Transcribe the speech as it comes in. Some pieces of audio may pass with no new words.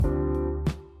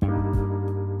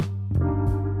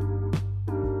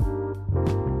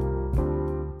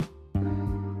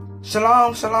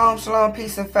Shalom, shalom, shalom,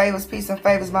 peace and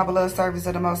favors, my beloved servants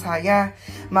of the Most High Yah,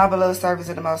 my beloved servants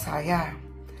of the Most High Yah.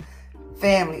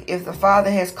 Family, if the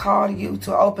Father has called you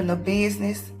to open a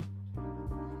business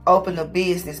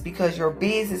because your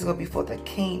business is going to be for the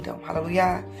kingdom.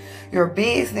 Hallelujah. Your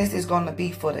business is going to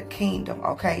be for the kingdom,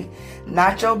 okay?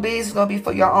 Not your business is going to be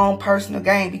for your own personal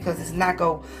gain because it's not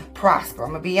going to prosper.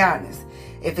 I'm going to be honest.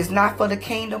 If it's not for the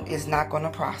kingdom, it's not going to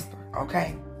prosper,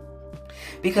 okay?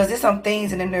 Because there's some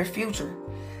things in the near future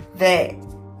that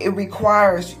it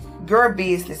requires your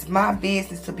business, my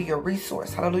business, to be a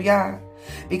resource. Hallelujah.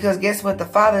 Because guess what? The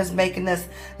Father is making us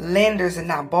lenders and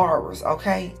not borrowers,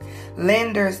 okay?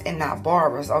 Lenders and not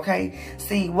borrowers, okay?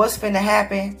 See, what's finna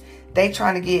happen? They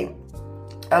trying to get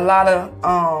a lot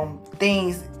of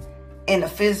things in the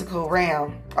physical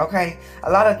realm, okay?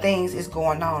 A lot of things is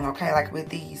going on, okay? Like with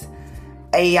these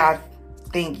AI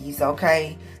thingies,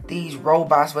 okay? These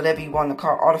robots, whatever you want to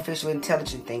call artificial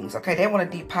intelligent things, okay? They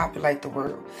want to depopulate the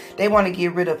world. They want to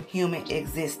get rid of human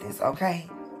existence, okay?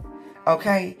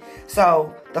 Okay?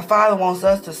 So, the Father wants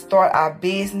us to start our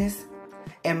business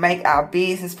and make our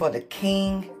business for the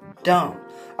kingdom,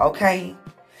 okay?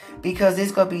 Because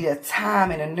it's going to be a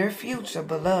time in the near future,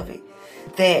 beloved,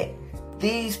 that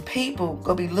these people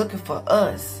going to be looking for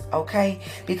us, okay?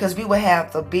 Because we will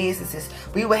have the businesses,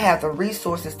 we will have the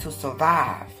resources to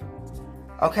survive.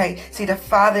 Okay, see, the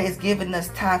Father is giving us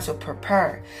time to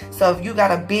prepare. So if you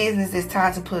got a business, it's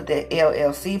time to put that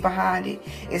LLC behind it.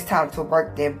 It's time to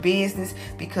work their business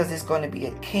because it's going to be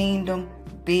a kingdom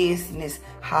business.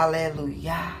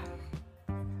 Hallelujah.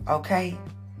 Okay.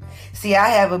 See, I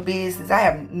have a business. I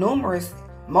have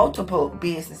multiple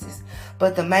businesses.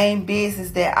 But the main business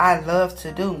that I love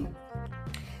to do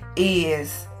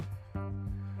is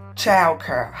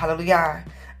childcare. Hallelujah.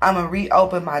 I'm going to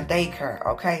reopen my daycare,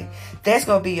 okay? That's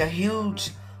going to be a huge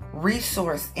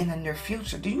resource in the near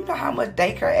future. Do you know how much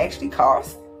daycare actually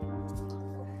costs?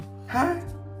 Huh?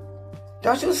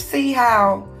 Don't you see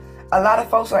how a lot of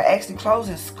folks are actually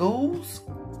closing schools?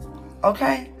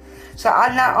 Okay? So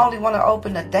I not only want to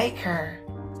open a daycare,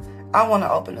 I want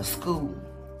to open a school.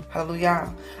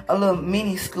 Hallelujah. A little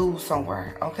mini school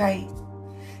somewhere, okay?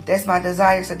 That's my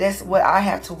desire. So that's what I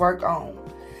have to work on.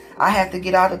 I have to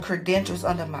get all the credentials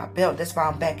under my belt. That's why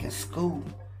I'm back in school.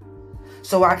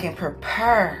 So I can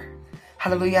prepare.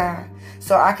 Hallelujah.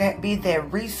 So I can be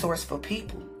that resource for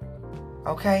people.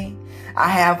 Okay? I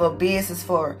have a business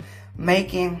for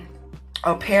making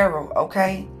apparel.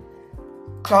 Okay?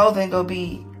 Clothing will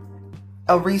be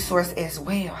a resource as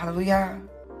well. Hallelujah.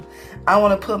 I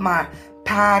want to put my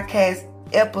podcast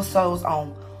episodes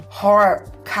on hard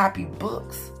copy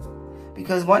books.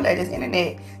 Because one day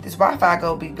this Wi-Fi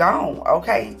gonna be gone,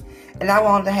 okay? And I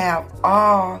want to have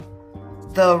all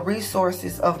the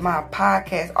resources of my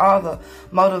podcast, all the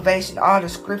motivation, all the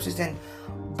scriptures in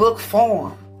book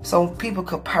form, so people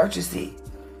could purchase it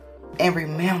and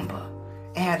remember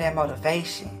and have that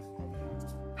motivation.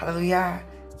 Hallelujah.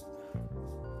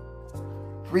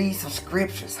 Read some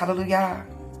scriptures. Hallelujah.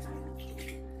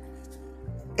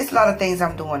 It's a lot of things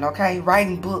I'm doing, okay?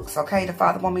 Writing books, okay? The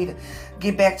Father want me to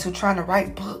get back to trying to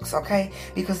write books, okay?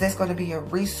 Because that's going to be a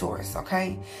resource,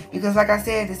 okay? Because like I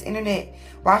said, this internet,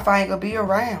 Wi-Fi ain't going to be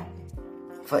around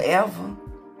forever.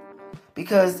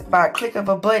 Because by a click of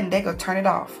a button, they going to turn it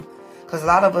off. Because a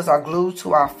lot of us are glued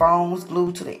to our phones,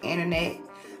 glued to the internet,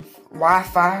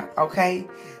 Wi-Fi, okay?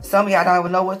 Some of y'all don't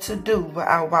even know what to do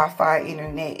without Wi-Fi,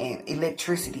 internet, and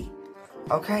electricity,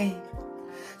 okay?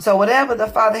 So whatever the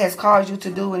Father has called you to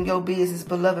do in your business,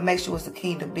 beloved, make sure it's a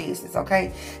kingdom business,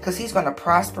 okay? Because He's going to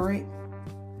prosper it.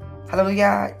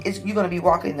 Hallelujah. You're going to be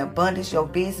walking in abundance. Your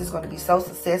business is going to be so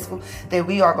successful that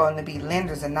we are going to be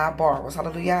lenders and not borrowers.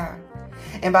 Hallelujah.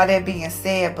 And by that being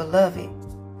said, beloved,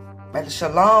 may the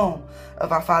shalom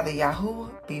of our Father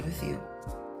Yahuwah be with you.